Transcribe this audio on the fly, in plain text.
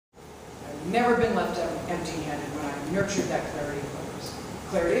never been left empty-handed when I've nurtured that clarity of focus.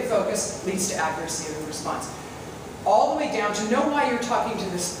 Clarity of focus leads to accuracy of response. All the way down to know why you're talking to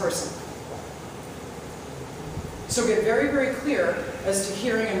this person. So get very, very clear as to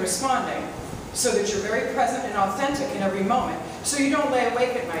hearing and responding so that you're very present and authentic in every moment. So you don't lay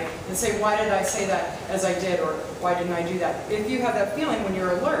awake at night and say, why did I say that as I did, or why didn't I do that? If you have that feeling when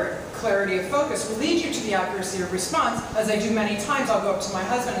you're alert, clarity of focus will lead you to the accuracy of response. As I do many times, I'll go up to my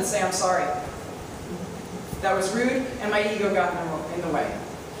husband and say, I'm sorry. That was rude, and my ego got in the way.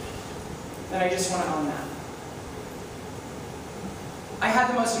 And I just want to own that. I had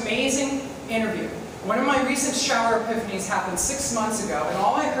the most amazing interview. One of my recent shower epiphanies happened 6 months ago, and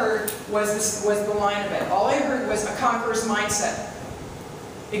all I heard was the line of it. All I heard was a conqueror's mindset.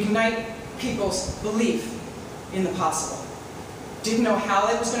 Ignite people's belief in the possible. Didn't know how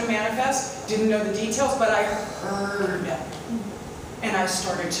it was going to manifest, didn't know the details, but I heard it. And I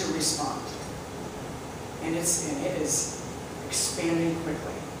started to respond. And it is expanding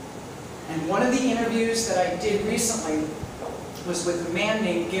quickly. And one of the interviews that I did recently was with a man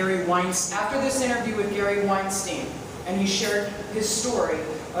named Gary Weinstein. After this interview with Gary Weinstein, and he shared his story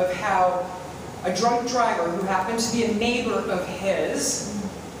of how a drunk driver who happened to be a neighbor of his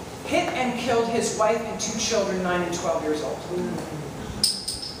hit and killed his wife and 2 children, 9 and 12 years old.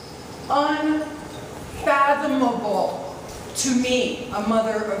 Unfathomable to me, a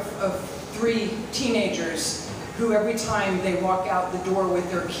mother of 3 teenagers who every time they walk out the door with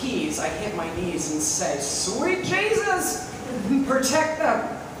their keys, I hit my knees and say, sweet Jesus! Protect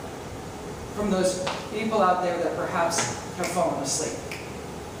them from those people out there that perhaps have fallen asleep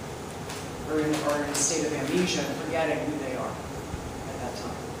or in a state of amnesia and forgetting who they are at that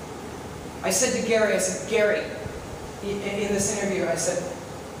time. I said to Gary, Gary, in this interview, I said,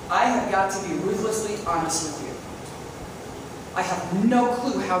 I have got to be ruthlessly honest with you. I have no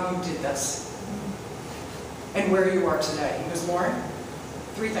clue how you did this and where you are today. He goes, Lauren,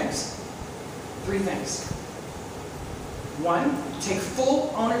 3 things. 3 things. 1, take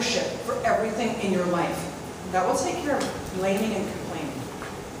full ownership for everything in your life. That will take care of blaming and complaining.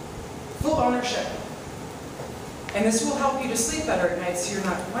 Full ownership. And this will help you to sleep better at night so you're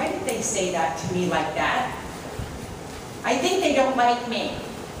not, why did they say that to me like that? I think they don't like me.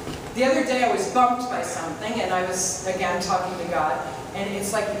 The other day I was bumped by something and I was, again, talking to God, and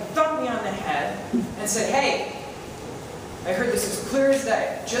it's like he thumped me on the head and said, hey, I heard this as clear as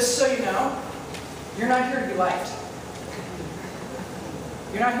day. Just so you know, you're not here to be liked.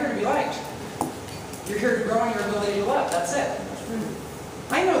 You're not here to be liked. You're here to grow in your ability to love. That's it.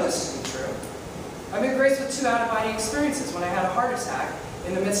 I know this to be true. I've been graced with 2 out-of-body experiences when I had a heart attack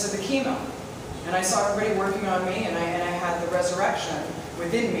in the midst of the chemo. And I saw everybody working on me, and I had the resurrection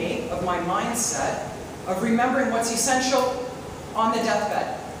within me of my mindset of remembering what's essential on the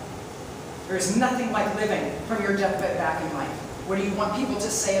deathbed. There is nothing like living from your deathbed back in life. What do you want people to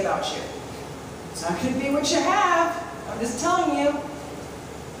say about you? It's not going to be what you have. I'm just telling you.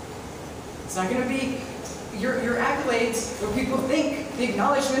 It's not going to be your accolades, what people think, the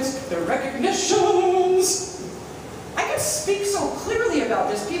acknowledgments, the recognitions. I can speak so clearly about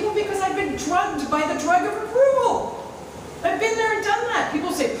this, people, because I've been drugged by the drug of approval. I've been there and done that.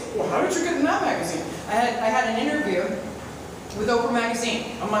 People say, well, how did you get in that magazine? I had an interview with Oprah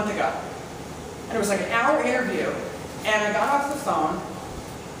magazine a month ago. And it was like an hour interview. And I got off the phone,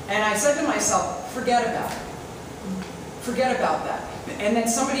 and I said to myself, forget about it. Forget about that. And then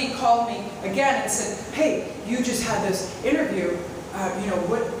somebody called me again and said, hey, you just had this interview.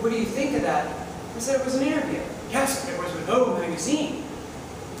 What do you think of that? I said, it was an interview. Yes, but it was with Oprah magazine.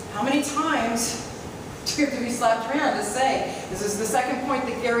 How many times do you have to be slapped around to say, this is the second point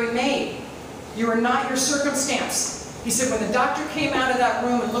that Gary made. You are not your circumstance. He said, when the doctor came out of that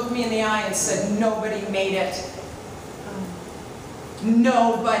room and looked me in the eye and said, nobody made it.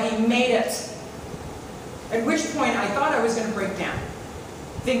 Nobody made it. At which point I thought I was going to break down,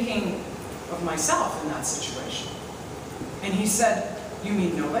 thinking of myself in that situation. And he said, you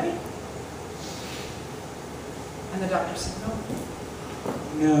mean nobody? And the doctor said, no.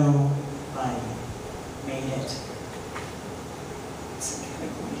 Nobody made it. I said, Kevin,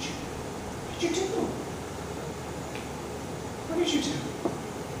 what did you do? What did you do?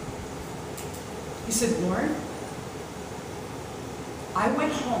 He said, Lauren, I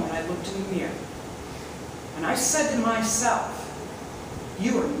went home and I looked in the mirror. And I said to myself,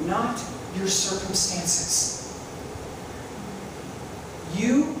 you are not your circumstances.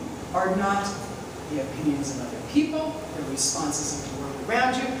 You are not the opinions of other people, the responses of the world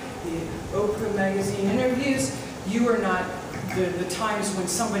around you, the Oprah magazine interviews. You are not the times when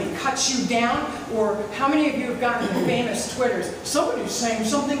somebody cuts you down, or how many of you have gotten the famous Twitters, somebody's saying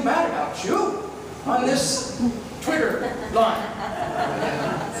something bad about you on this Twitter line.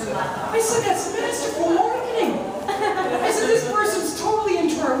 I said, that's masterful marketing. I said, this person's totally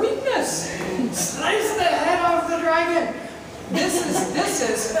into our weakness. Slice the head off the dragon. This is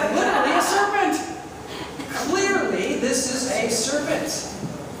literally a serpent. Clearly, this is a serpent.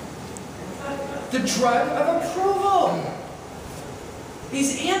 The drug of approval.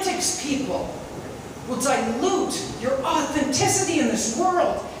 These antics people will dilute your authenticity in this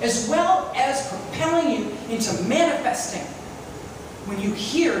world, as well as propelling you into manifesting. When you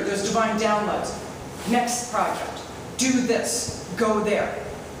hear those divine downloads, next project, do this, go there.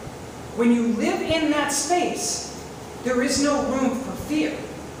 When you live in that space, there is no room for fear.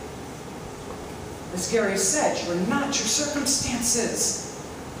 As Gary said, you are not your circumstances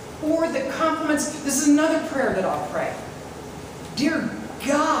or the compliments. This is another prayer that I'll pray. Dear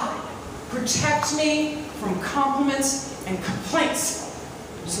God, protect me from compliments and complaints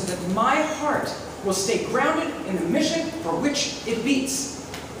so that my heart will stay grounded in the mission for which it beats.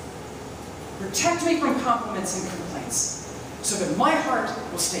 Protect me from compliments and complaints so that my heart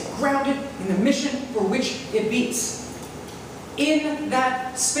will stay grounded in the mission for which it beats. In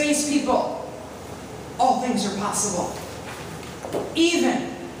that space, people, all things are possible.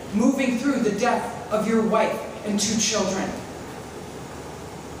 Even moving through the death of your wife and 2 children.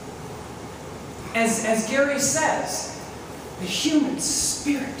 As Gary says, the human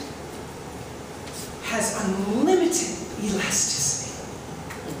spirit has unlimited elasticity.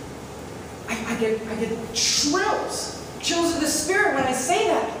 I get chills of the spirit when I say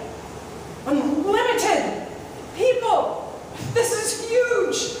that. Unlimited. People, this is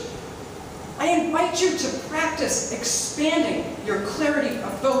huge. I invite you to practice expanding your clarity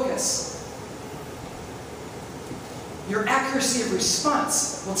of focus. Your accuracy of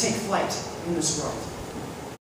response will take flight in this world.